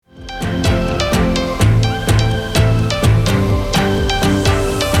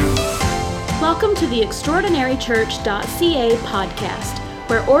to the extraordinarychurch.ca podcast,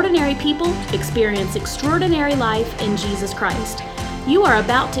 where ordinary people experience extraordinary life in Jesus Christ. You are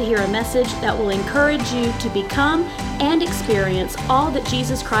about to hear a message that will encourage you to become and experience all that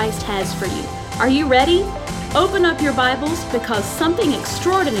Jesus Christ has for you. Are you ready? Open up your Bibles because something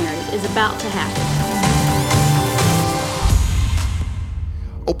extraordinary is about to happen.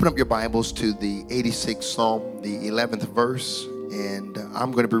 Open up your Bibles to the 86th Psalm, the 11th verse, and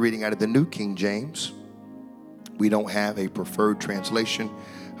I'm going to be reading out of the New King James. We don't have a preferred translation.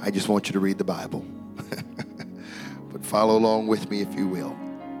 I just want you to read the Bible. But follow along with me if you will.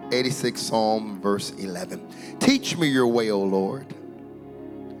 86th Psalm, verse 11. Teach me your way, O Lord.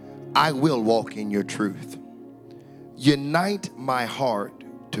 I will walk in your truth. Unite my heart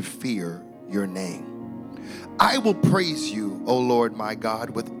to fear your name. I will praise you, O Lord my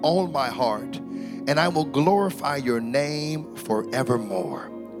God, with all my heart, and I will glorify your name forevermore.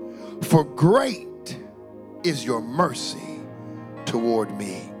 For great is your mercy toward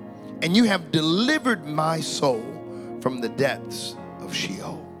me, and you have delivered my soul from the depths of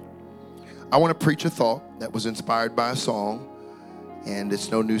Sheol. I want to preach a thought that was inspired by a song, and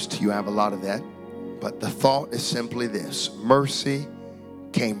it's no news to you. I have a lot of that. But the thought is simply this: mercy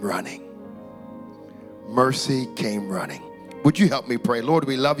came running. Mercy came running. Would you help me pray? Lord,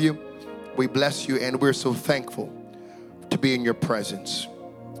 we love you. We bless you, and we're so thankful to be in your presence.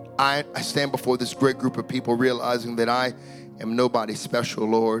 I stand before this great group of people realizing that I am nobody special,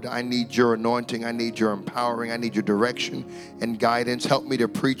 Lord. I need your anointing. I need your empowering. I need your direction and guidance. Help me to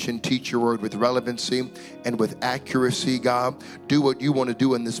preach and teach your word with relevancy and with accuracy, God. Do what you want to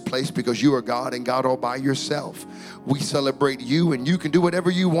do in this place because you are God and God all by yourself. We celebrate you, and you can do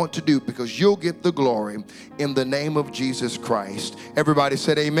whatever you want to do because you'll get the glory in the name of Jesus Christ. Everybody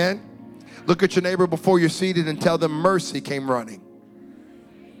said amen. Look at your neighbor before you're seated and tell them mercy came running.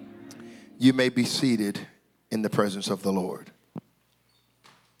 You may be seated in the presence of the Lord.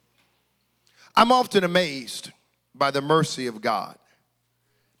 I'm often amazed by the mercy of God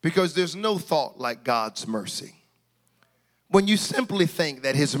because there's no thought like God's mercy. When you simply think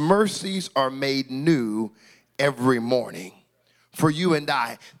that his mercies are made new every morning for you and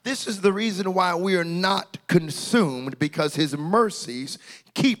I. This is the reason why we are not consumed, because his mercies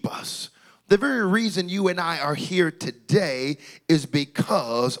keep us. The very reason you and I are here today is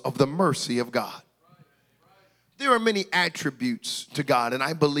because of the mercy of God. There are many attributes to God, and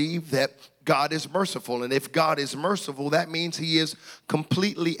I believe that God is merciful. And if God is merciful, that means he is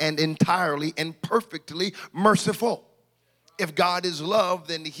completely and entirely and perfectly merciful. If God is love,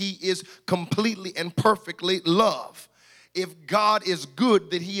 then he is completely and perfectly love. If God is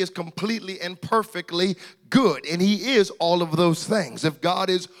good, then he is completely and perfectly good. And he is all of those things. If God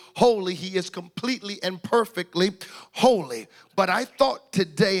is holy, he is completely and perfectly holy. But I thought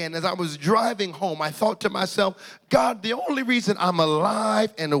today, and as I was driving home, I thought to myself, God, the only reason I'm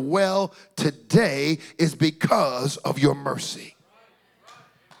alive and well today is because of your mercy.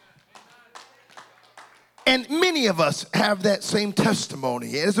 And many of us have that same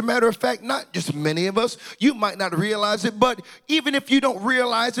testimony. As a matter of fact, not just many of us. You might not realize it, but even if you don't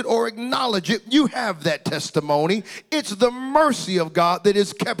realize it or acknowledge it, you have that testimony. It's the mercy of God that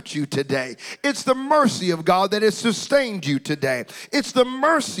has kept you today. It's the mercy of God that has sustained you today. It's the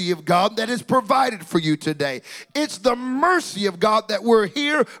mercy of God that has provided for you today. It's the mercy of God that we're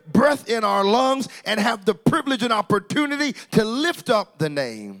here, breath in our lungs, and have the privilege and opportunity to lift up the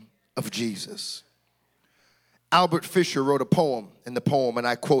name of Jesus. Albert Fisher wrote a poem, and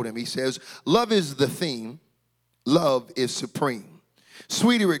I quote him. He says, "Love is the theme, love is supreme.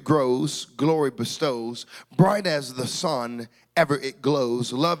 Sweeter it grows, glory bestows, bright as the sun, ever it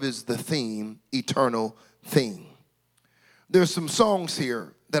glows. Love is the theme, eternal theme." There's some songs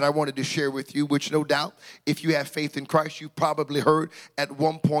here that I wanted to share with you, which no doubt, if you have faith in Christ, you probably heard at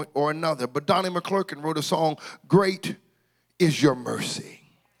one point or another. But Donnie McClurkin wrote a song, "Great is your mercy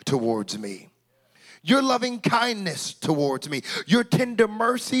towards me. Your loving kindness towards me. Your tender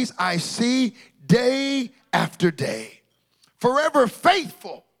mercies I see day after day. Forever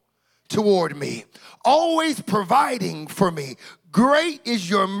faithful toward me. Always providing for me. Great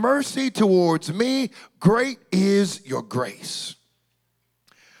is your mercy towards me. Great is your grace."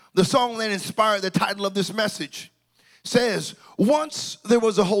 The song that inspired the title of this message says, "Once there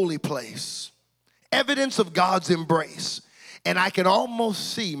was a holy place, evidence of God's embrace, and I could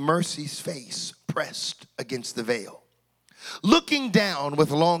almost see mercy's face pressed against the veil. Looking down with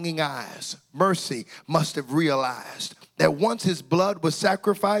longing eyes, mercy must have realized that once his blood was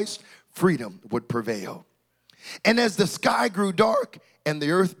sacrificed, freedom would prevail. And as the sky grew dark and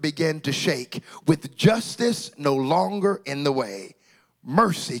the earth began to shake, with justice no longer in the way,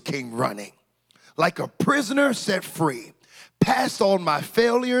 mercy came running like a prisoner set free, past all my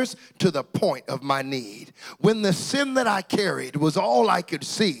failures to the point of my need. When the sin that I carried was all I could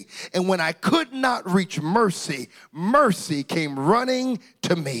see, and when I could not reach mercy, mercy came running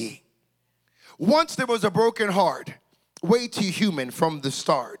to me. Once there was a broken heart, way too human from the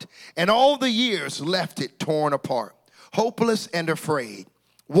start, and all the years left it torn apart, hopeless and afraid.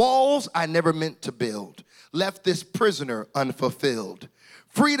 Walls I never meant to build, left this prisoner unfulfilled.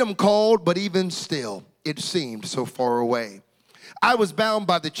 Freedom called, but even still, it seemed so far away. I was bound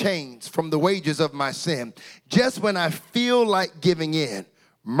by the chains from the wages of my sin. Just when I feel like giving in,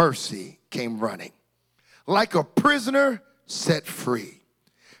 mercy came running. Like a prisoner set free,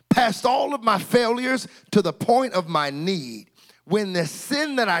 past all of my failures to the point of my need. When the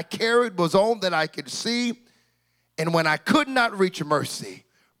sin that I carried was all that I could see, and when I could not reach mercy,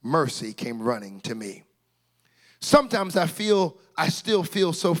 mercy came running to me. Sometimes I still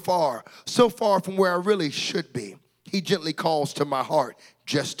feel so far from where I really should be. He gently calls to my heart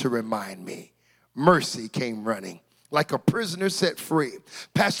just to remind me. Mercy came running, like a prisoner set free,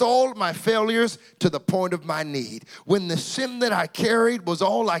 past all my failures to the point of my need. When the sin that I carried was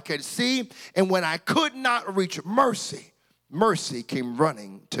all I could see, and when I could not reach mercy, mercy came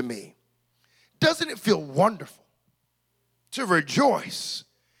running to me. Doesn't it feel wonderful to rejoice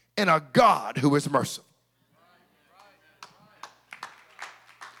in a God who is merciful?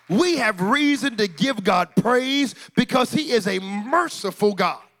 We have reason to give God praise because he is a merciful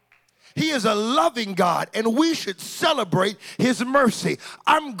God. He is a loving God, and we should celebrate his mercy.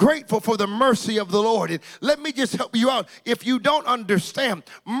 I'm grateful for the mercy of the Lord. And let me just help you out. If you don't understand,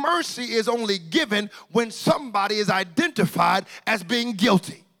 mercy is only given when somebody is identified as being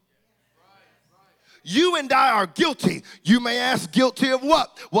guilty. You and I are guilty. You may ask, guilty of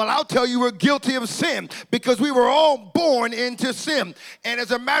what? Well, I'll tell you we're guilty of sin because we were all born into sin. And as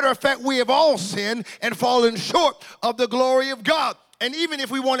a matter of fact, we have all sinned and fallen short of the glory of God. And even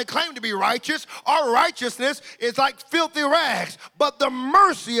if we want to claim to be righteous, our righteousness is like filthy rags. But the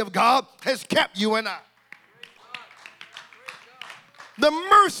mercy of God has kept you and I. The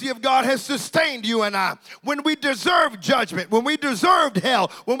mercy of God has sustained you and I. When we deserved judgment, when we deserved hell,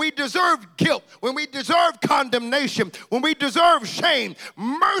 when we deserved guilt, when we deserved condemnation, when we deserved shame,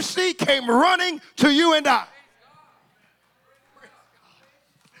 mercy came running to you and I.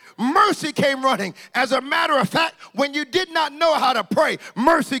 Mercy came running. As a matter of fact, when you did not know how to pray,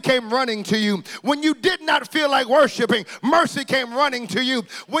 mercy came running to you. When you did not feel like worshiping, mercy came running to you.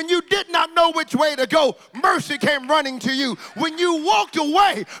 When you did not know which way to go, mercy came running to you. When you walked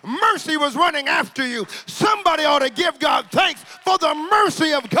away, mercy was running after you. Somebody ought to give God thanks for the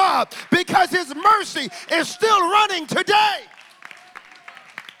mercy of God because his mercy is still running today.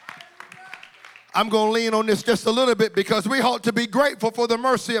 I'm going to lean on this just a little bit because we ought to be grateful for the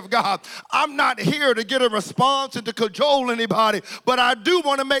mercy of God. I'm not here to get a response and to cajole anybody, but I do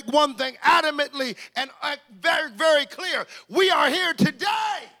want to make one thing adamantly and very, very clear. We are here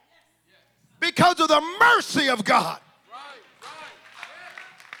today because of the mercy of God.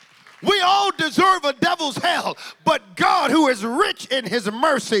 We all deserve a devil's hell, but God, who is rich in his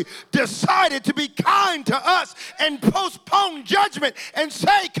mercy, decided to be kind to us and postpone judgment and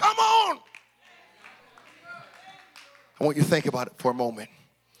say, come on. I want you to think about it for a moment.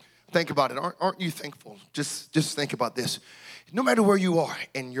 Think about it. Aren't you thankful? Just think about this. No matter where you are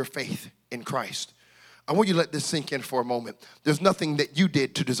in your faith in Christ, I want you to let this sink in for a moment. There's nothing that you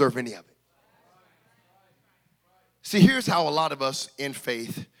did to deserve any of it. See, here's how a lot of us in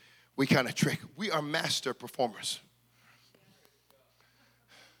faith, we kind of trick. We are master performers.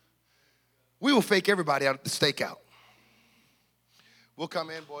 We will fake everybody out at the stakeout. We'll come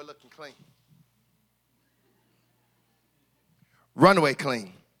in, boy, looking clean. Runaway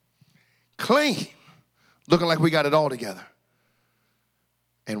clean. Clean. Looking like we got it all together.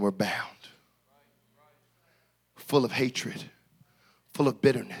 And we're bound. Full of hatred. Full of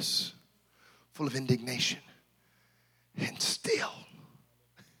bitterness. Full of indignation. And still,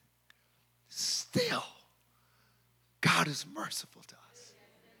 God is merciful to us.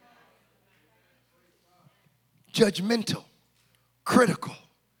 Judgmental. Critical.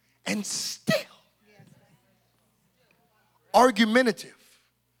 And still. Argumentative,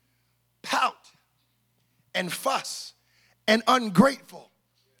 pout, and fuss, and ungrateful,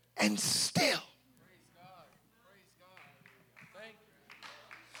 and still.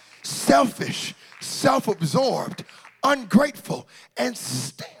 Selfish, self-absorbed, ungrateful, and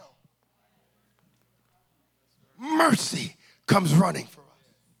still. Mercy comes running for us.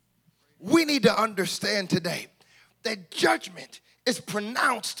 We need to understand today that judgment is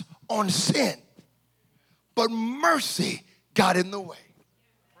pronounced on sin, but mercy got in the way.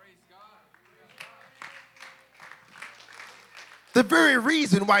 The very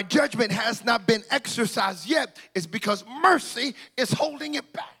reason why judgment has not been exercised yet is because mercy is holding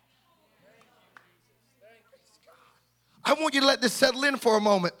it back. I want you to let this settle in for a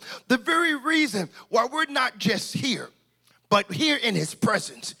moment. The very reason why we're not just here, but here in his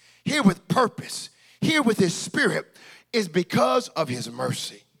presence, here with purpose, here with his spirit, is because of his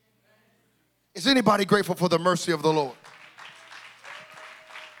mercy. Is anybody grateful for the mercy of the Lord?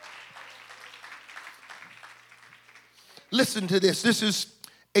 Listen to this. This is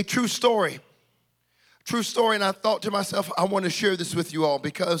a true story. True story, and I thought to myself, I want to share this with you all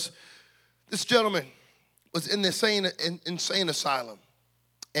because this gentleman was in the insane asylum.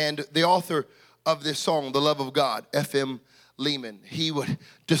 And the author of this song, The Love of God, F.M. Lehman, he would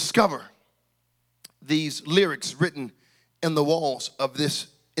discover these lyrics written in the walls of this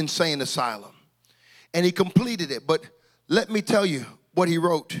insane asylum. And he completed it. But let me tell you what he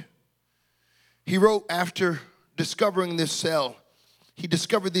wrote. He wrote after discovering this cell, he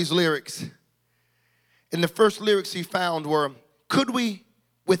discovered these lyrics. And the first lyrics he found were, could we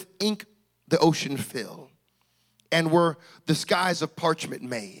with ink the ocean fill, and were the skies of parchment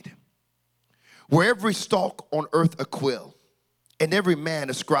made, were every stalk on earth a quill, and every man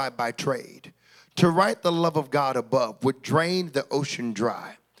a scribe by trade, to write the love of God above would drain the ocean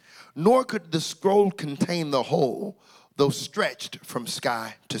dry, nor could the scroll contain the whole, though stretched from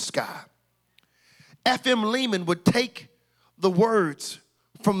sky to sky. F.M. Lehman would take the words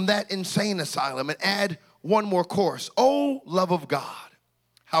from that insane asylum and add one more chorus. Oh, love of God,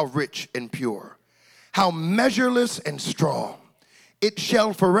 how rich and pure, how measureless and strong, it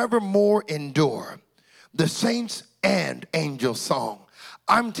shall forevermore endure, the saints and angels' song.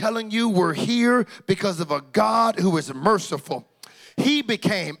 I'm telling you, we're here because of a God who is merciful.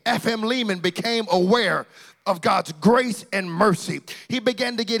 F.M. Lehman became aware of God's grace and mercy. He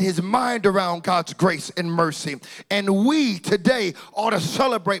began to get his mind around God's grace and mercy. And we today ought to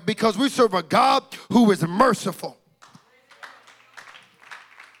celebrate because we serve a God who is merciful.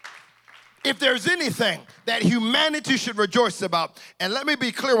 If there's anything that humanity should rejoice about, and let me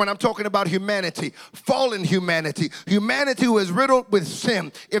be clear when I'm talking about humanity, fallen humanity, humanity who is riddled with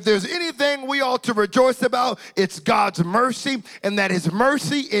sin. If there's anything we ought to rejoice about, it's God's mercy, and that his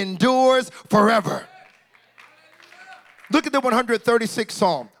mercy endures forever. Look at the 136th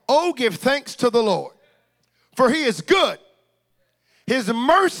Psalm. Oh, give thanks to the Lord, for he is good. His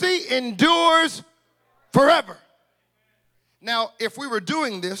mercy endures forever. Now, if we were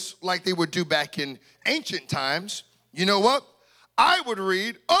doing this like they would do back in ancient times, you know what? I would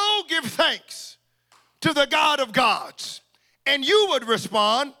read, oh, give thanks to the God of gods. And you would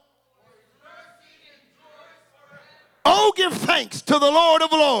respond, oh, give thanks to the Lord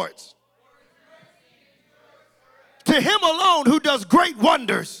of lords. To him alone who does great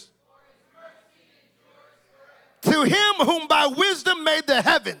wonders. To him whom by wisdom made the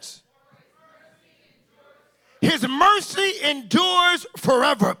heavens. His mercy endures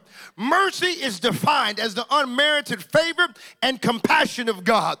forever. Mercy is defined as the unmerited favor and compassion of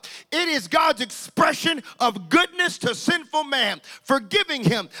God. It is God's expression of goodness to sinful man, forgiving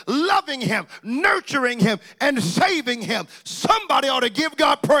him, loving him, nurturing him, and saving him. Somebody ought to give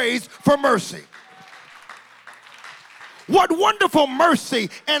God praise for mercy. What wonderful mercy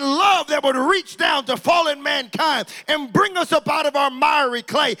and love that would reach down to fallen mankind and bring us up out of our miry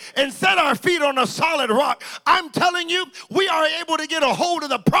clay and set our feet on a solid rock. I'm telling you, we are able to get a hold of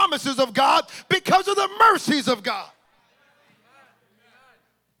the promises of God because of the mercies of God.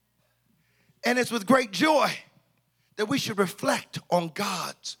 And it's with great joy that we should reflect on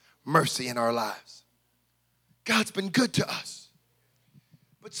God's mercy in our lives. God's been good to us.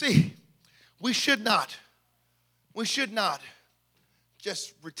 But see, we should not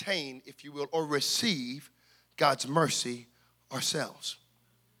just retain, if you will, or receive God's mercy ourselves.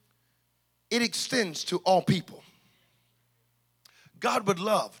 It extends to all people. God would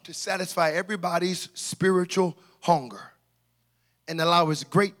love to satisfy everybody's spiritual hunger and allow his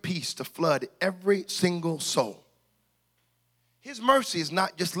great peace to flood every single soul. His mercy is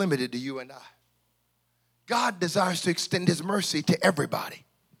not just limited to you and I. God desires to extend his mercy to everybody.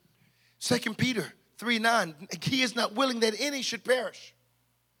 2 Peter 3:9, he is not willing that any should perish,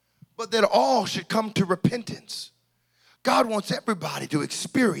 but that all should come to repentance. God wants everybody to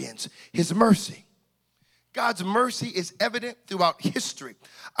experience his mercy. God's mercy is evident throughout history.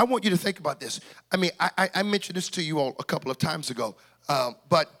 I want you to think about this. I mean, I mentioned this to you all a couple of times ago,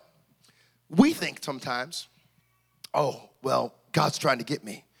 but we think sometimes, oh, well, God's trying to get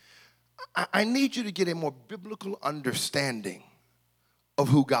me. I need you to get a more biblical understanding of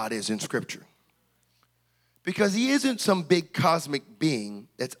who God is in Scripture. Because he isn't some big cosmic being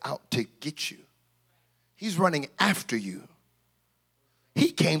that's out to get you. He's running after you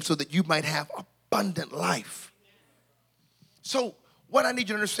he came so that you might have abundant life. So what I need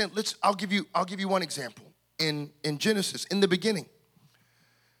you to understand, I'll give you one example. In Genesis, in the beginning,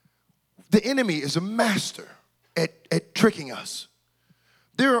 the enemy is a master at tricking us.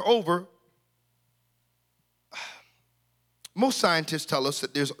 There are most scientists tell us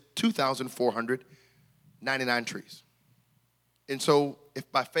that there's 2,499 trees. And so if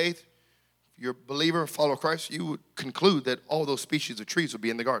by faith, if you're a believer, follow Christ, you would conclude that all those species of trees would be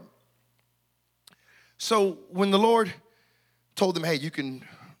in the garden. So when the Lord told them, hey, you can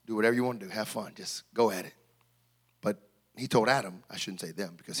do whatever you want to do, have fun, just go at it. But he told Adam, I shouldn't say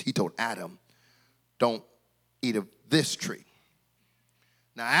them, because he told Adam, don't eat of this tree.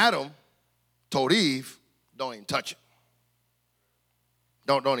 Now Adam told Eve, don't even touch it.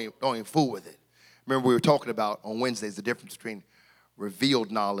 Don't even fool with it. Remember we were talking about on Wednesdays the difference between revealed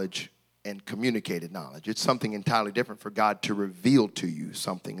knowledge and communicated knowledge. It's something entirely different for God to reveal to you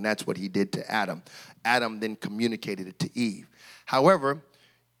something, and that's what he did to Adam. Adam then communicated it to Eve. However,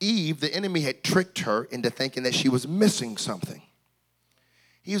 Eve, the enemy had tricked her into thinking that she was missing something.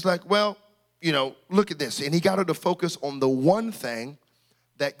 He's like, well, look at this. And he got her to focus on the one thing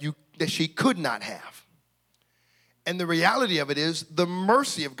that she could not have. And the reality of it is, the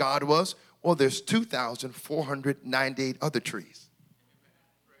mercy of God was, well, there's 2,498 other trees.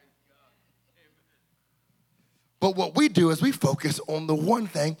 But what we do is we focus on the one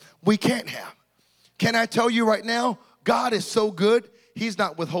thing we can't have. Can I tell you right now, God is so good, he's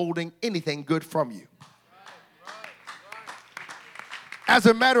not withholding anything good from you. As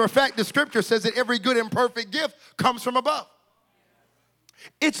a matter of fact, the scripture says that every good and perfect gift comes from above.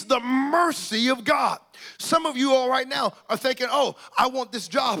 It's the mercy of God. Some of you all right now are thinking, oh, I want this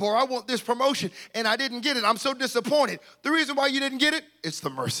job or I want this promotion and I didn't get it. I'm so disappointed. The reason why you didn't get it, it's the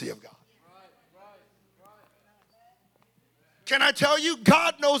mercy of God. Can I tell you,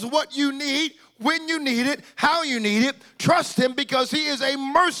 God knows what you need, when you need it, how you need it. Trust him because he is a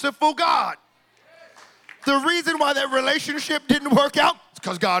merciful God. The reason why that relationship didn't work out is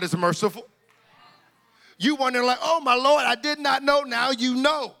because God is merciful. You wonder like, oh, my Lord, I did not know. Now you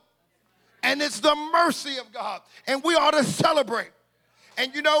know. And it's the mercy of God. And we ought to celebrate.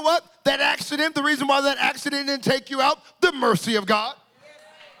 And you know what? That accident, the reason why that accident didn't take you out, the mercy of God.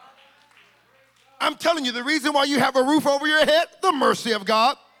 I'm telling you, the reason why you have a roof over your head, the mercy of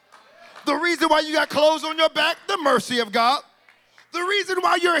God. The reason why you got clothes on your back, the mercy of God. The reason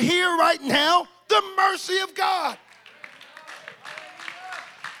why you're here right now, the mercy of God.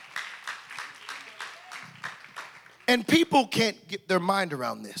 And people can't get their mind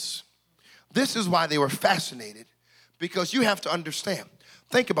around this. This is why they were fascinated, because you have to understand.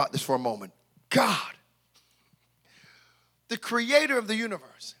 Think about this for a moment. God, the creator of the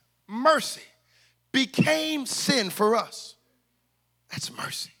universe, mercy, became sin for us. That's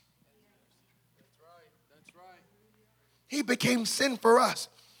mercy. That's right. He became sin for us.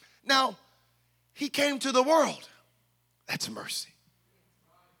 Now, he came to the world. That's mercy.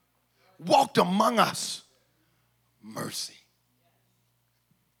 Walked among us. Mercy.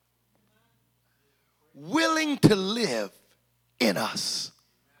 Willing to live in us.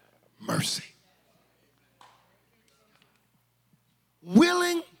 Mercy.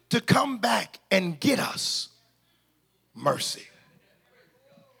 Willing to come back and get us. Mercy.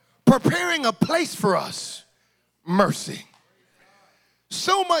 Preparing a place for us. Mercy.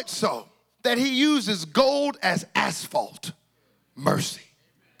 So much so that he uses gold as asphalt. Mercy.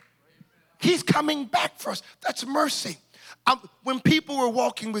 He's coming back for us. That's mercy. When people were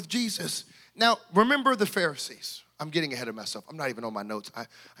walking with Jesus, now remember the Pharisees. I'm getting ahead of myself. I'm not even on my notes.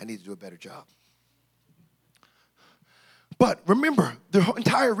 I need to do a better job. But remember, the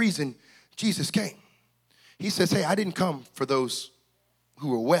entire reason Jesus came. He says, hey, I didn't come for those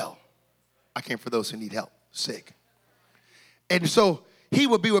who are well. I came for those who need help, sick. And so he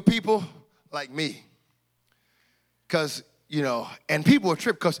would be with people like me. Because, and people were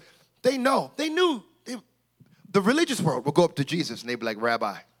tripped because they knew, the religious world would go up to Jesus and they'd be like,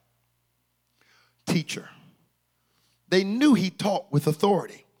 Rabbi, teacher. They knew he taught with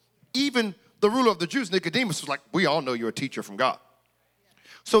authority. Even the ruler of the Jews, Nicodemus, was like, we all know you're a teacher from God.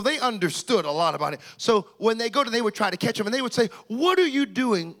 So they understood a lot about it. So when they go to, they would try to catch him and they would say, what are you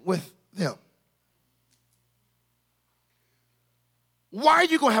doing with them? Why are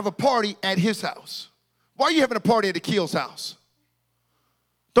you going to have a party at his house? Why are you having a party at Akil's house?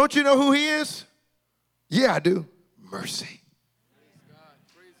 Don't you know who he is? Yeah, I do. Mercy.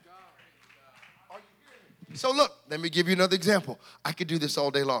 Praise God. So look, let me give you another example. I could do this all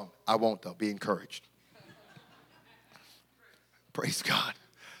day long. I won't though. Be encouraged. Praise God.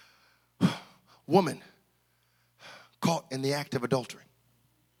 Woman caught in the act of adultery.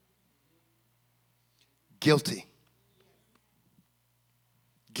 Guilty.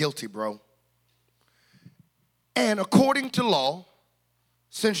 Guilty, bro. And according to law,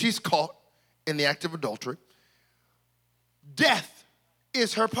 since she's caught in the act of adultery, death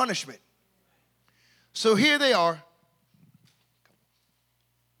is her punishment. So here they are.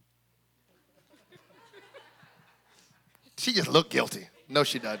 She just looked guilty. No,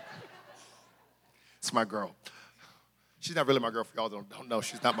 she doesn't. It's my girl. She's not really my girl. For y'all don't know.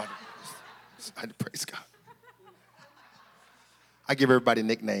 She's not my girl. Praise God. I give everybody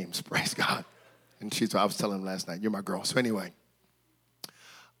nicknames. Praise God. And I was telling him last night, you're my girl. So anyway,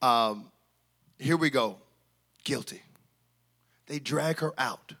 here we go. Guilty. They drag her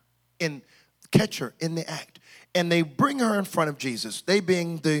out and catch her in the act. And they bring her in front of Jesus, they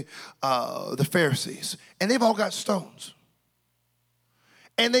being the Pharisees. And they've all got stones.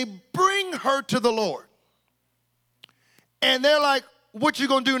 And they bring her to the Lord. And they're like, what you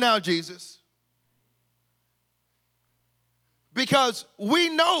going to do now, Jesus? Because we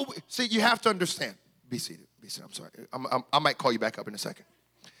know, see, you have to understand. Be seated. Be seated. I'm sorry. I might call you back up in a second.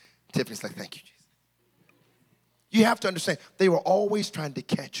 Tiffany's like, thank you, Jesus. You have to understand, they were always trying to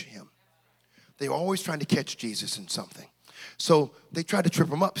catch him. They were always trying to catch Jesus in something. So they tried to trip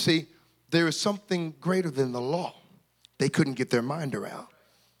him up. See, there is something greater than the law. They couldn't get their mind around.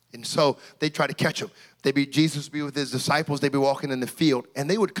 And so they tried to catch him. Jesus would be with his disciples. They'd be walking in the field. And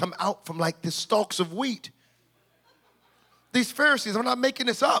they would come out from like the stalks of wheat. These Pharisees, I'm not making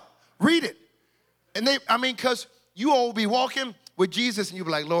this up. Read it. And because you all will be walking with Jesus and you'll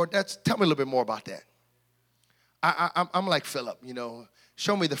be like, Lord, tell me a little bit more about that. I'm like Philip,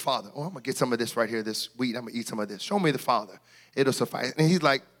 show me the Father. Oh, I'm going to get some of this right here, this wheat. I'm going to eat some of this. Show me the Father. It'll suffice. And he's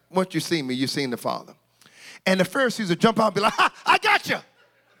like, once you see me, you've seen the Father. And the Pharisees would jump out and be like, ha, I got you.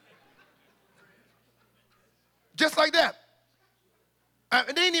 Just like that. And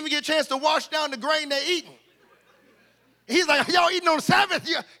they didn't even get a chance to wash down the grain they're eating. He's like, y'all eating on the Sabbath?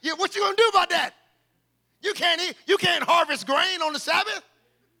 Yeah, what you going to do about that? You can't harvest grain on the Sabbath.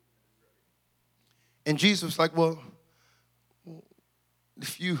 And Jesus was like, well,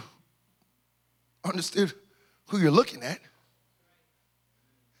 if you understood who you're looking at,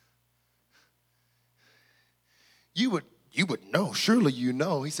 you would know. Surely you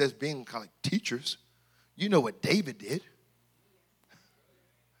know. He says, being kind of like teachers, you know what David did.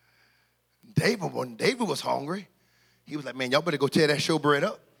 When David was hungry, he was like, man, y'all better go tear that showbread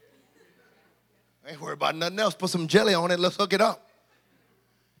up. I ain't worried about nothing else. Put some jelly on it. Let's hook it up.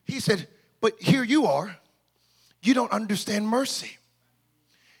 He said, but here you are. You don't understand mercy.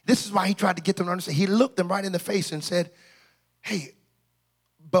 This is why he tried to get them to understand. He looked them right in the face and said, hey,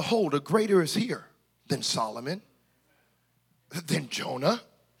 behold, a greater is here than Solomon, than Jonah,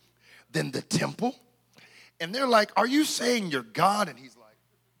 than the temple. And they're like, are you saying you're God? And he's like,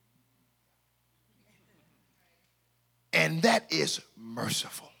 and that is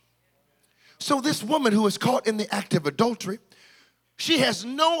merciful. So this woman who is caught in the act of adultery, she has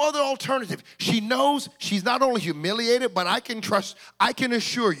no other alternative. She knows she's not only humiliated, but I can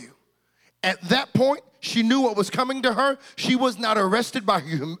assure you, at that point, she knew what was coming to her. She was not arrested by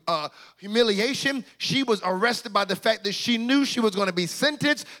humiliation. She was arrested by the fact that she knew she was going to be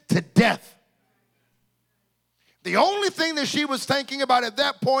sentenced to death. The only thing that she was thinking about at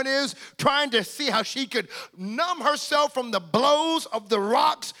that point is trying to see how she could numb herself from the blows of the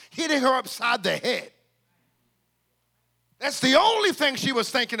rocks hitting her upside the head. That's the only thing she was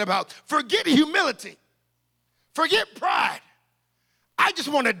thinking about. Forget humility. Forget pride. I just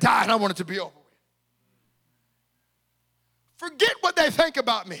want to die and I want it to be over with. Forget what they think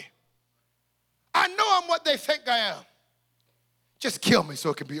about me. I know I'm what they think I am. Just kill me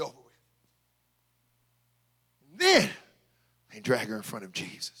so it can be over with. Then they drag her in front of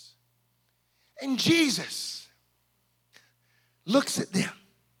Jesus. And Jesus looks at them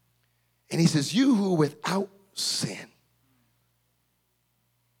and he says, you who are without sin.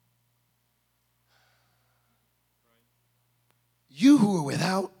 You who are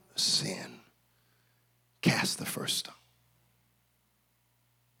without sin, cast the first stone.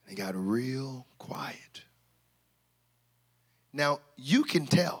 They got real quiet. Now, you can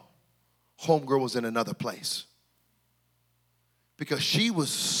tell homegirl was in another place because she was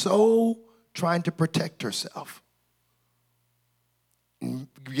so trying to protect herself,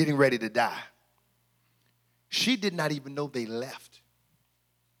 getting ready to die. She did not even know they left.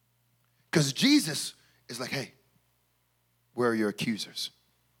 Because Jesus is like, hey, where are your accusers?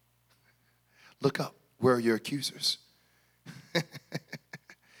 Look up. Where are your accusers?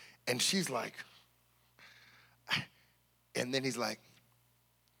 And she's like, and then he's like,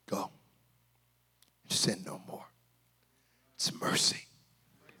 go. Sin no more. It's mercy.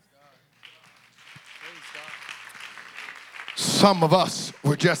 Praise God. Praise Some of us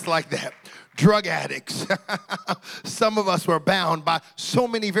were just like that. Drug addicts. Some of us were bound by so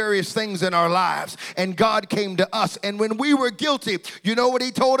many various things in our lives, and God came to us, and when we were guilty, you know what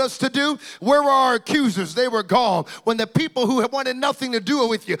he told us to do? Where were our accusers? They were gone. When the people who had wanted nothing to do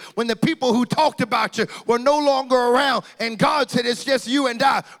with you, when the people who talked about you were no longer around, and God said, it's just you and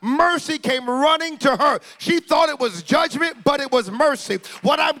I, mercy came running to her. She thought it was judgment, but it was mercy.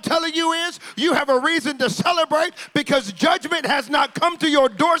 What I'm telling you is, you have a reason to celebrate, because judgment has not come to your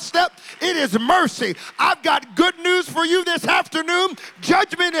doorstep. It is mercy. I've got good news for you this afternoon.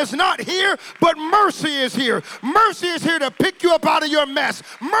 Judgment is not here, but mercy is here. Mercy is here to pick you up out of your mess.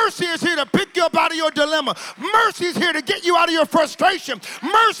 Mercy is here to pick you up out of your dilemma. Mercy is here to get you out of your frustration.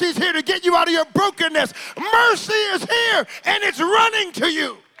 Mercy is here to get you out of your brokenness. Mercy is here, and it's running to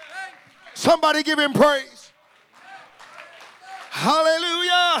you. Somebody give him praise.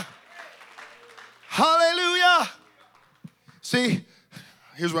 Hallelujah. Hallelujah. See,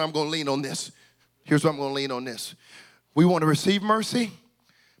 here's where I'm going to lean on this. Here's where I'm going to lean on this. We want to receive mercy,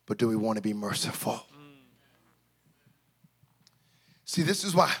 but do we want to be merciful? See, this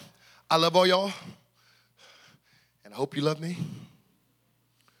is why I love all y'all, and I hope you love me.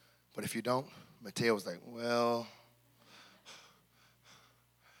 But if you don't, Mateo was like, well,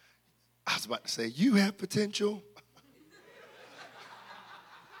 I was about to say, you have potential.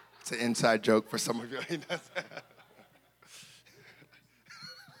 It's an inside joke for some of you.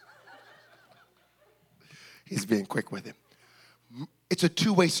 He's being quick with him. It's a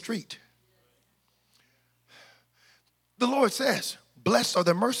two-way street. The Lord says, blessed are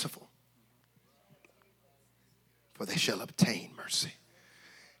the merciful, for they shall obtain mercy.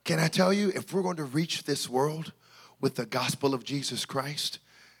 Can I tell you, if we're going to reach this world with the gospel of Jesus Christ,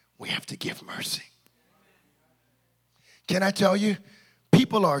 we have to give mercy. Can I tell you,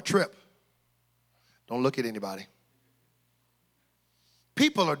 people are a trip. Don't look at anybody.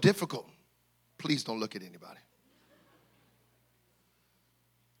 People are difficult. Please don't look at anybody.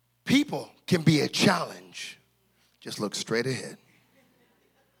 People can be a challenge. Just look straight ahead.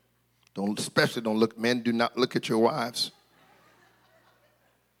 Especially don't look, men, do not look at your wives.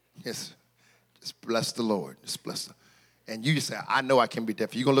 Yes, just bless the Lord. Just bless them. And you just say, I know I can be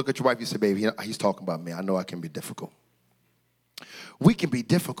difficult. You're going to look at your wife, you say, baby, he's talking about me. I know I can be difficult. We can be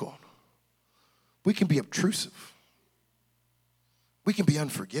difficult. We can be obtrusive. We can be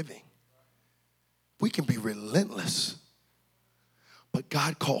unforgiving. We can be relentless. But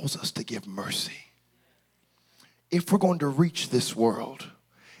God calls us to give mercy. If we're going to reach this world,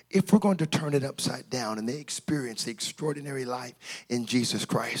 if we're going to turn it upside down and they experience the extraordinary life in Jesus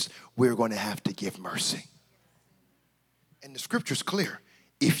Christ, we're going to have to give mercy. And the scripture's clear.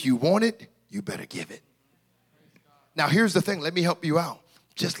 If you want it, you better give it. Now, here's the thing. Let me help you out.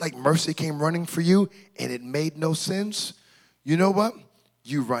 Just like mercy came running for you and it made no sense, you know what?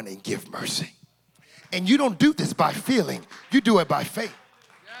 You run and give mercy. And you don't do this by feeling. You do it by faith.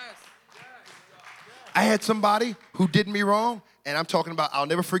 I had somebody who did me wrong, and I'm talking about, I'll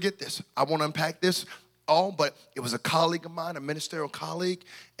never forget this. I won't unpack this all, but it was a colleague of mine, a ministerial colleague,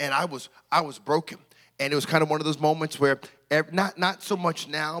 and I was broken. And it was kind of one of those moments where, not so much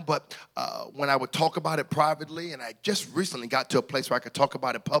now, but when I would talk about it privately, and I just recently got to a place where I could talk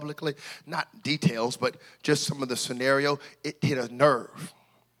about it publicly, not details, but just some of the scenario, it hit a nerve.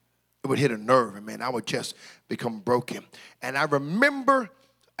 It would hit a nerve, and man, I would just become broken. And I remember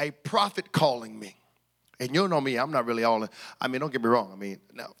a prophet calling me. And you'll know me, I'm not really all in. I mean, don't get me wrong. I mean,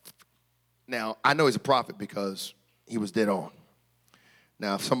 now I know he's a prophet because he was dead on.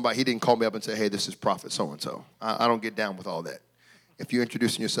 Now, if he didn't call me up and say, hey, this is prophet so-and-so. I don't get down with all that. If you're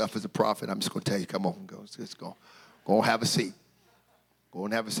introducing yourself as a prophet, I'm just going to tell you, come on, let's go. Go and have a seat. Go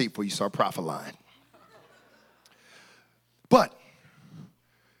and have a seat before you start prophet-lying. But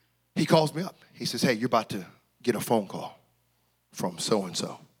he calls me up. He says, hey, you're about to get a phone call from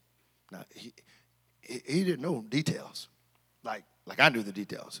so-and-so. Now, he didn't know details, like I knew the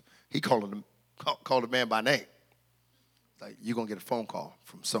details. He called the man by name. Like, you're going to get a phone call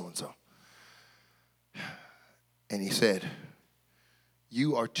from so-and-so. And he said,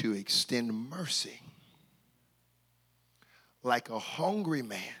 you are to extend mercy like a hungry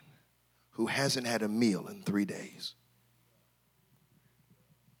man who hasn't had a meal in 3 days.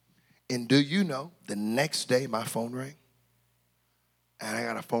 And do you know, the next day my phone rang, and I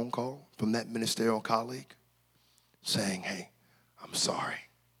got a phone call from that ministerial colleague saying, hey, I'm sorry.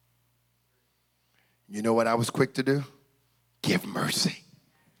 You know what I was quick to do? Give mercy.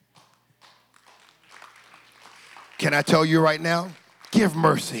 Can I tell you right now? Give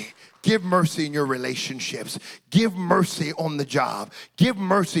mercy. Give mercy in your relationships. Give mercy on the job. Give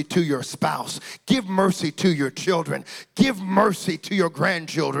mercy to your spouse. Give mercy to your children. Give mercy to your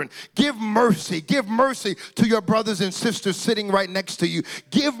grandchildren. Give mercy to your brothers and sisters sitting right next to you.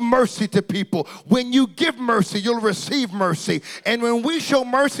 Give mercy to people. When you give mercy, you'll receive mercy. And when we show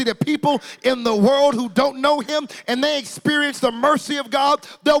mercy to people in the world who don't know him and they experience the mercy of God,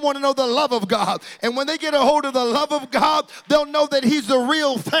 they'll want to know the love of God. And when they get a hold of the love of God, they'll know that he's the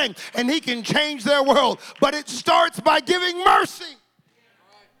real thing and he can change their world. But it starts by giving mercy.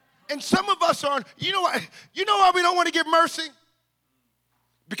 And some of us are, you know why we don't want to give mercy?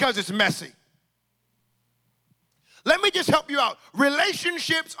 Because it's messy. Let me just help you out.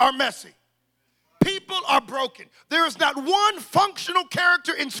 Relationships are messy. People are broken. There is not one functional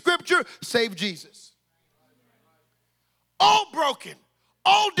character in Scripture save Jesus. All broken,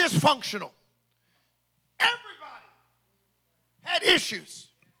 all dysfunctional. Everybody had issues.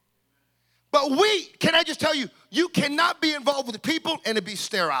 But can I just tell you, you cannot be involved with people and it be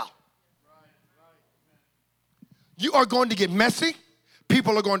sterile. You are going to get messy.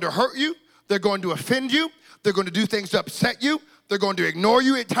 People are going to hurt you. They're going to offend you. They're going to do things to upset you. They're going to ignore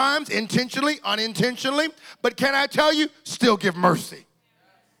you at times, intentionally, unintentionally. But can I tell you, still give mercy.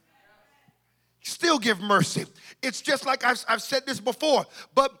 Still give mercy. It's just like I've said this before,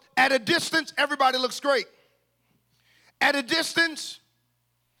 but at a distance, everybody looks great. At a distance,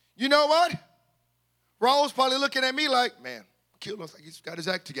 you know what? Raul's probably looking at me like, man, Akil looks like he's got his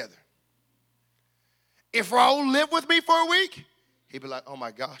act together. If Raul lived with me for a week, he'd be like, oh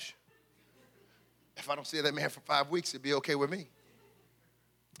my gosh. If I don't see that man for 5 weeks, it'd be okay with me.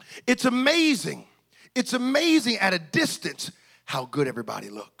 It's amazing. It's amazing at a distance how good everybody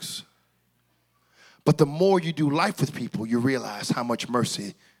looks. But the more you do life with people, you realize how much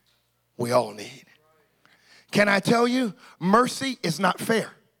mercy we all need. Can I tell you, mercy is not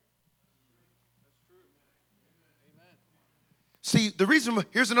fair. See,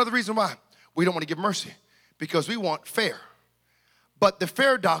 here's another reason why we don't want to give mercy. Because we want fair. But the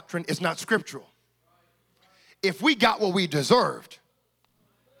fair doctrine is not scriptural. If we got what we deserved,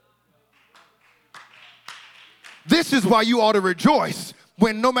 this is why you ought to rejoice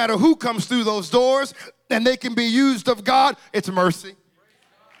when no matter who comes through those doors and they can be used of God, it's mercy.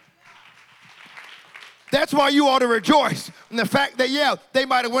 That's why you ought to rejoice in the fact that, yeah, they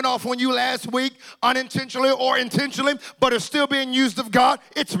might have went off on you last week unintentionally or intentionally, but are still being used of God.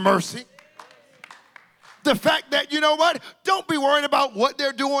 It's mercy. The fact that, you know what, don't be worried about what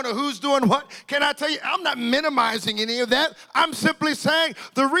they're doing or who's doing what. Can I tell you, I'm not minimizing any of that. I'm simply saying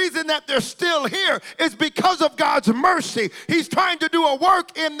the reason that they're still here is because of God's mercy. He's trying to do a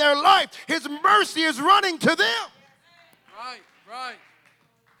work in their life. His mercy is running to them. Right.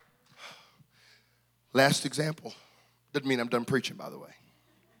 Last example. Doesn't mean I'm done preaching, by the way.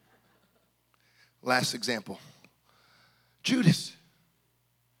 Last example. Judas.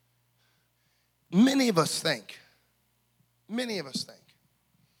 Many of us think,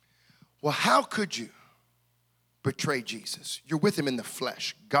 well, how could you betray Jesus? You're with him in the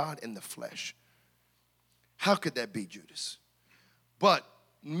flesh, God in the flesh. How could that be, Judas? But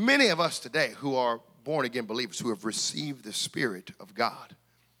many of us today who are born-again believers, who have received the Spirit of God,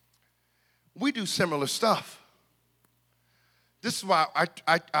 we do similar stuff. This is why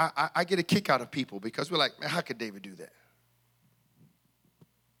I get a kick out of people, because we're like, man, how could David do that?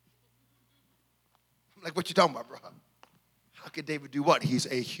 Like, what you talking about, bro? How could David do what? He's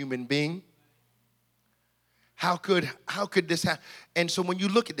a human being. How could this happen? And so when you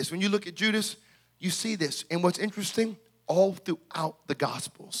look at this, when you look at Judas, you see this. And what's interesting, all throughout the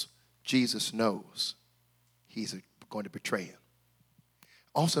Gospels, Jesus knows he's going to betray him.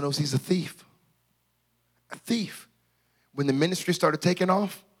 Also knows he's a thief. A thief. When the ministry started taking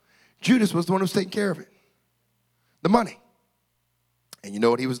off, Judas was the one who was taking care of it. The money. And you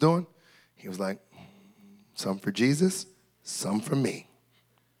know what he was doing? He was like, some for Jesus, some for me.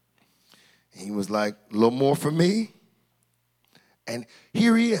 And he was like, a little more for me. And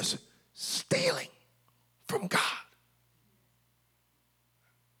here he is, stealing from God.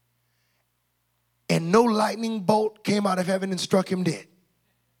 And no lightning bolt came out of heaven and struck him dead.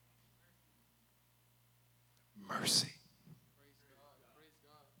 Mercy.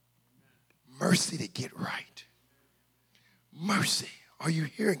 Mercy to get right. Mercy. Are you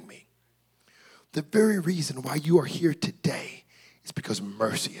hearing me? The very reason why you are here today is because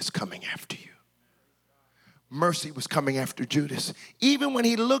mercy is coming after you. Mercy was coming after Judas. Even when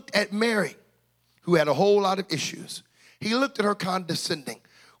he looked at Mary, who had a whole lot of issues, he looked at her condescending.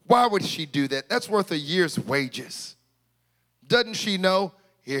 Why would she do that? That's worth a year's wages. Doesn't she know?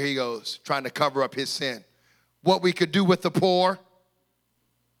 Here he goes, trying to cover up his sin. What we could do with the poor.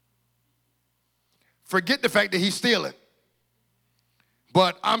 Forget the fact that he's stealing.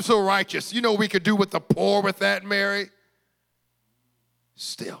 But I'm so righteous. You know we could do with the poor with that, Mary.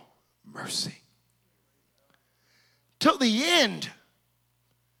 Still, mercy. Till the end.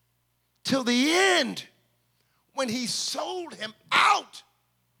 Till the end. When he sold him out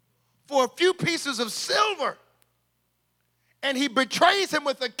for a few pieces of silver. And he betrays him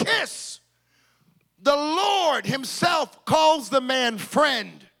with a kiss. The Lord himself calls the man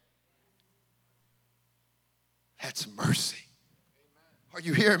friend. That's mercy. Are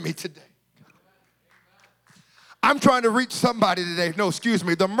you hearing me today? I'm trying to reach somebody today. No, excuse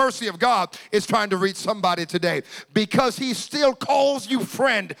me. The mercy of God is trying to reach somebody today because he still calls you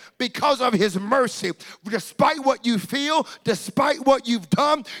friend because of his mercy. Despite what you feel, despite what you've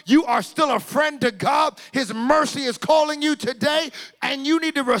done, you are still a friend to God. His mercy is calling you today, and you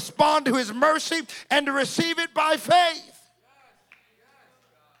need to respond to his mercy and to receive it by faith.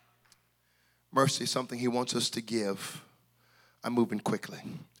 Mercy is something he wants us to give. I'm moving quickly.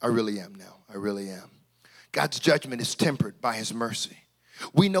 I really am now. I really am. God's judgment is tempered by his mercy.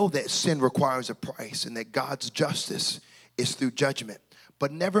 We know that sin requires a price and that God's justice is through judgment.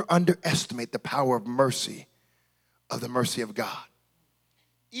 But never underestimate the power of mercy, of the mercy of God.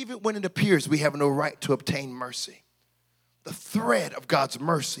 Even when it appears we have no right to obtain mercy, the thread of God's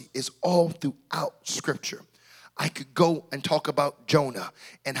mercy is all throughout Scripture. I could go and talk about Jonah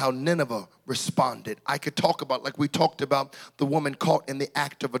and how Nineveh responded. I could talk about, like we talked about, the woman caught in the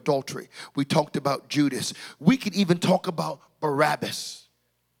act of adultery. We talked about Judas. We could even talk about Barabbas.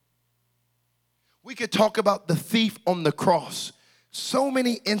 We could talk about the thief on the cross. So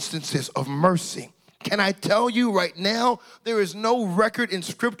many instances of mercy. Can I tell you right now, there is no record in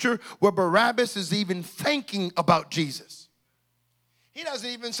Scripture where Barabbas is even thinking about Jesus. He doesn't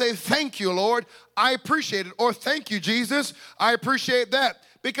even say, thank you, Lord, I appreciate it. Or thank you, Jesus, I appreciate that.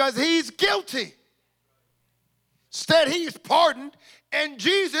 Because he's guilty. Instead, he's pardoned. And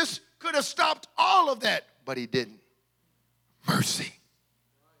Jesus could have stopped all of that. But he didn't. Mercy.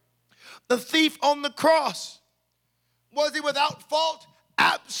 The thief on the cross. Was he without fault?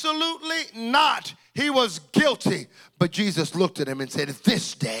 Absolutely not. He was guilty. But Jesus looked at him and said,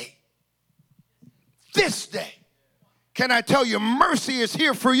 this day. Can I tell you, mercy is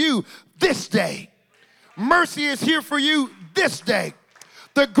here for you this day. Mercy is here for you this day.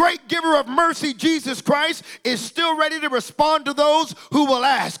 The great giver of mercy, Jesus Christ, is still ready to respond to those who will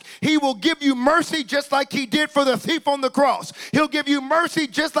ask. He will give you mercy just like he did for the thief on the cross. He'll give you mercy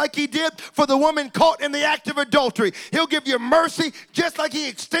just like he did for the woman caught in the act of adultery. He'll give you mercy just like he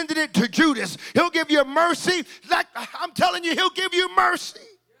extended it to Judas. He'll give you mercy like, I'm telling you, he'll give you mercy.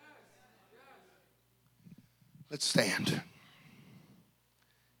 Let's stand.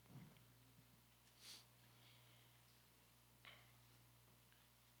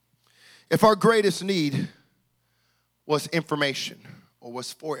 If our greatest need was information or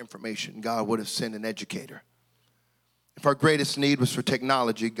was for information, God would have sent an educator. If our greatest need was for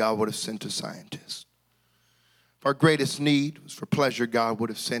technology, God would have sent a scientist. If our greatest need was for pleasure, God would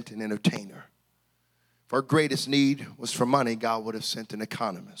have sent an entertainer. If our greatest need was for money, God would have sent an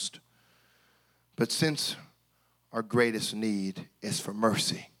economist. But since our greatest need is for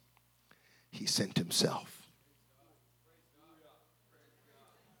mercy, he sent himself.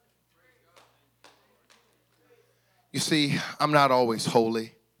 You see, I'm not always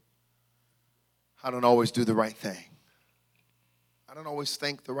holy. I don't always do the right thing. I don't always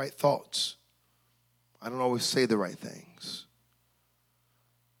think the right thoughts. I don't always say the right things.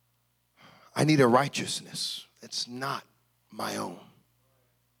 I need a righteousness that's not my own.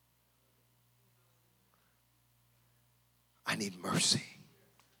 I need mercy.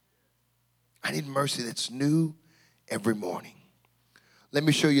 I need mercy that's new every morning. Let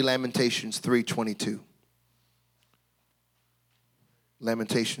me show you Lamentations 3:22.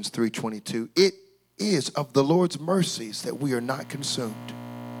 Lamentations 3:22. It is of the Lord's mercies that we are not consumed,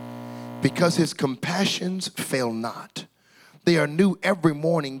 because his compassions fail not. They are new every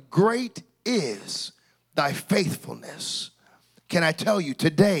morning. Great is thy faithfulness. Can I tell you,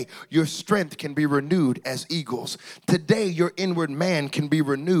 today your strength can be renewed as eagles. Today your inward man can be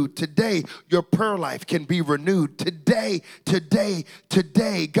renewed. Today your prayer life can be renewed. Today,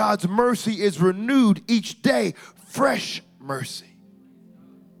 God's mercy is renewed each day. Fresh mercy.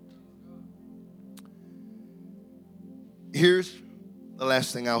 Here's the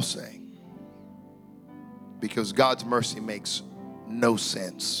last thing I'll say, because God's mercy makes no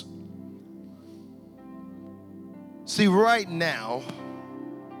sense. See, right now,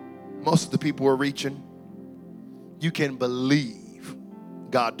 most of the people we're reaching, you can believe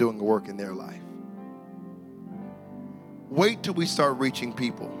God doing a work in their life. Wait till we start reaching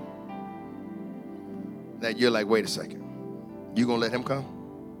people that you're like, wait a second. You gonna let him come?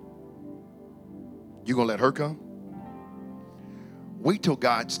 You gonna let her come? Wait till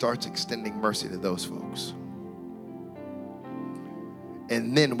God starts extending mercy to those folks.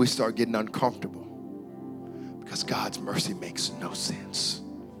 And then we start getting uncomfortable because God's mercy makes no sense.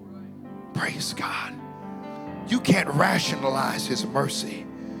 Praise God. You can't rationalize his mercy.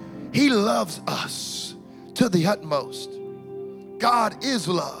 He loves us to the utmost. God is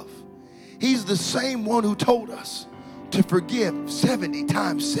love. He's the same one who told us to forgive 70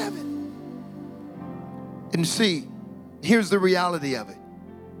 times 7. And see, here's the reality of it.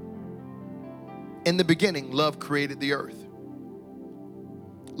 In the beginning, love created the earth.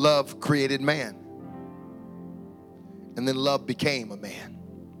 Love created man. And then love became a man.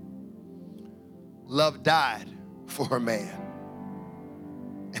 Love died for a man.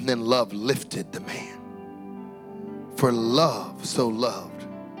 And then love lifted the man. For love so loved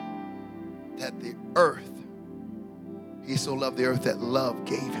that the earth, he so loved the earth that love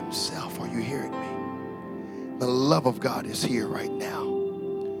gave himself. Are you hearing me? The love of God is here right now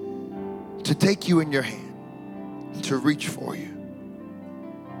to take you in your hand, to reach for you,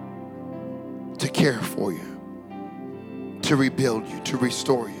 to care for you, to rebuild you, to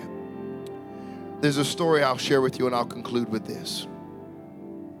restore you. There's a story I'll share with you, and I'll conclude with this.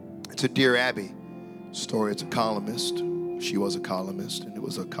 It's a Dear Abby story. It's a columnist. She was a columnist, and it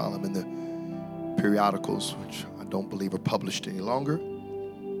was a column in the periodicals, which I don't believe are published any longer.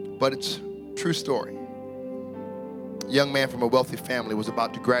 But it's a true story. A young man from a wealthy family was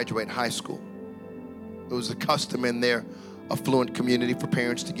about to graduate high school. It was the custom in their affluent community for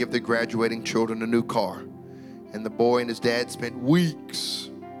parents to give their graduating children a new car. And the boy and his dad spent weeks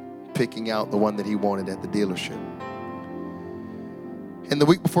picking out the one that he wanted at the dealership. And the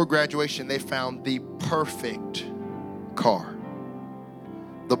week before graduation, they found the perfect car.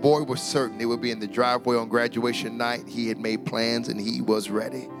 The boy was certain it would be in the driveway on graduation night. He had made plans and he was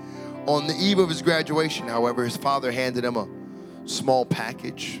ready. On the eve of his graduation, however, his father handed him a small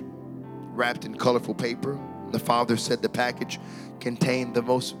package wrapped in colorful paper. The father said the package contained the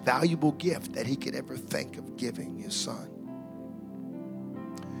most valuable gift that he could ever think of giving his son.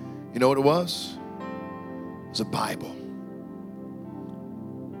 You know what it was? It was a Bible.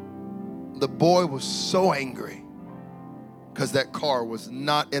 The boy was so angry because that car was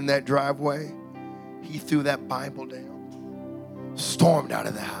not in that driveway. He threw that Bible down, stormed out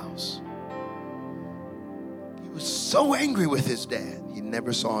of the house. He was so angry with his dad, he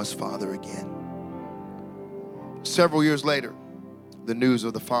never saw his father again. Several years later, the news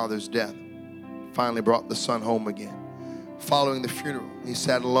of the father's death finally brought the son home again. Following the funeral, he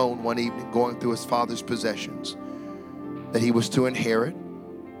sat alone one evening going through his father's possessions that he was to inherit.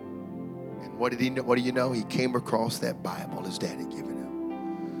 And what do you know? He came across that Bible his dad had given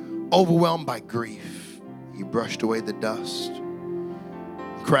him. Overwhelmed by grief, he brushed away the dust,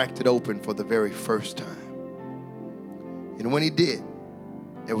 cracked it open for the very first time. And when he did,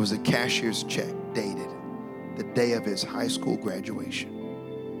 there was a cashier's check dated the day of his high school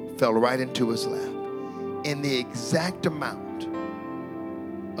graduation. Fell right into his lap in the exact amount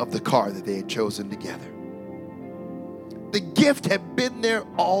of the car that they had chosen together. The gift had been there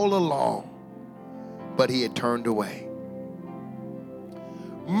all along, but he had turned away.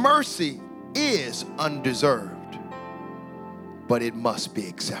 Mercy is undeserved, but it must be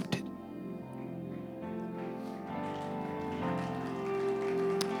accepted.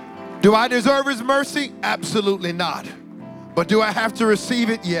 Do I deserve his mercy? Absolutely not. But do I have to receive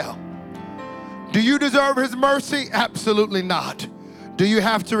it? Yeah. Do you deserve his mercy? Absolutely not. Do you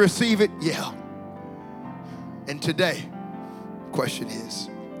have to receive it? Yeah. And today, the question is,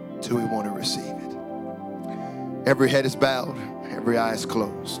 do we want to receive it? Every head is bowed, every eye is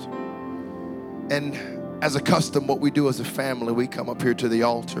closed. And as a custom, what we do as a family, we come up here to the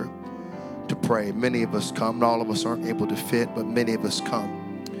altar to pray. Many of us come. Not all of us aren't able to fit, but many of us come.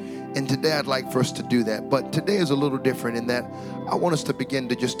 And today I'd like for us to do that. But today is a little different in that I want us to begin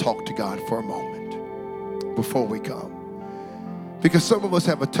to just talk to God for a moment before we come. Because some of us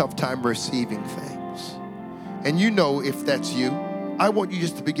have a tough time receiving things. And you know, if that's you, I want you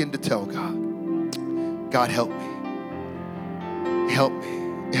just to begin to tell God, God, help me. Help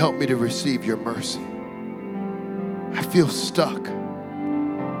me. Help me to receive your mercy. I feel stuck.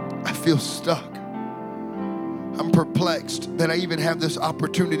 I feel stuck. I'm perplexed that I even have this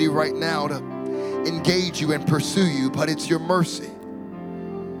opportunity right now to engage you and pursue you, but it's your mercy.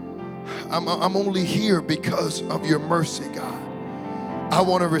 I'm only here because of your mercy, God. I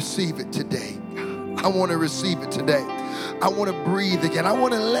want to receive it today. I want to receive it today. I want to breathe again. I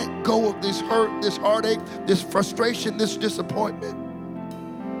want to let go of this hurt, this heartache, this frustration, this disappointment.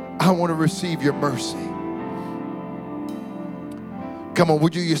 I want to receive your mercy. Come on,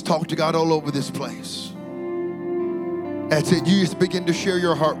 would you just talk to God all over this place? That's it. You just begin to share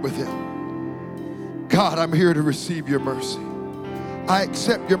your heart with Him. God, I'm here to receive your mercy. I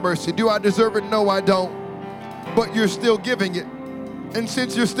accept your mercy. Do I deserve it? No, I don't. But you're still giving it. And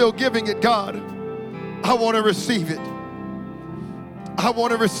since you're still giving it, God, I want to receive it. I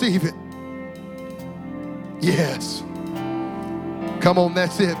want to receive it. Yes. Come on,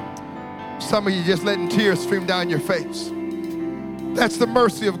 that's it. Some of you just letting tears stream down your face. That's the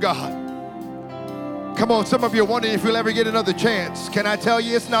mercy of God. Come on, some of you are wondering if you'll ever get another chance. Can I tell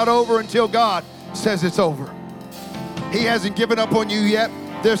you it's not over until God says it's over. He hasn't given up on you yet.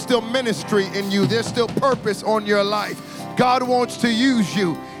 There's still ministry in you. There's still purpose on your life. God wants to use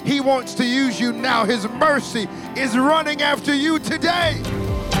you. He wants to use you now. His mercy is running after you today.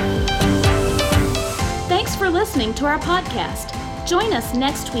 Thanks for listening to our podcast. Join us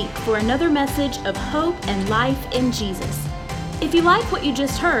next week for another message of hope and life in Jesus. If you like what you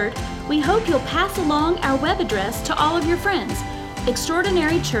just heard, we hope you'll pass along our web address to all of your friends,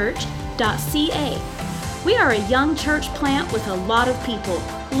 extraordinarychurch.ca. We are a young church plant with a lot of people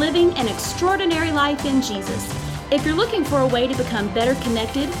living an extraordinary life in Jesus. If you're looking for a way to become better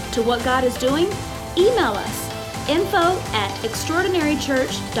connected to what God is doing, email us,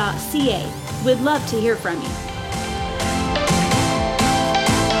 info@extraordinarychurch.ca. We'd love to hear from you.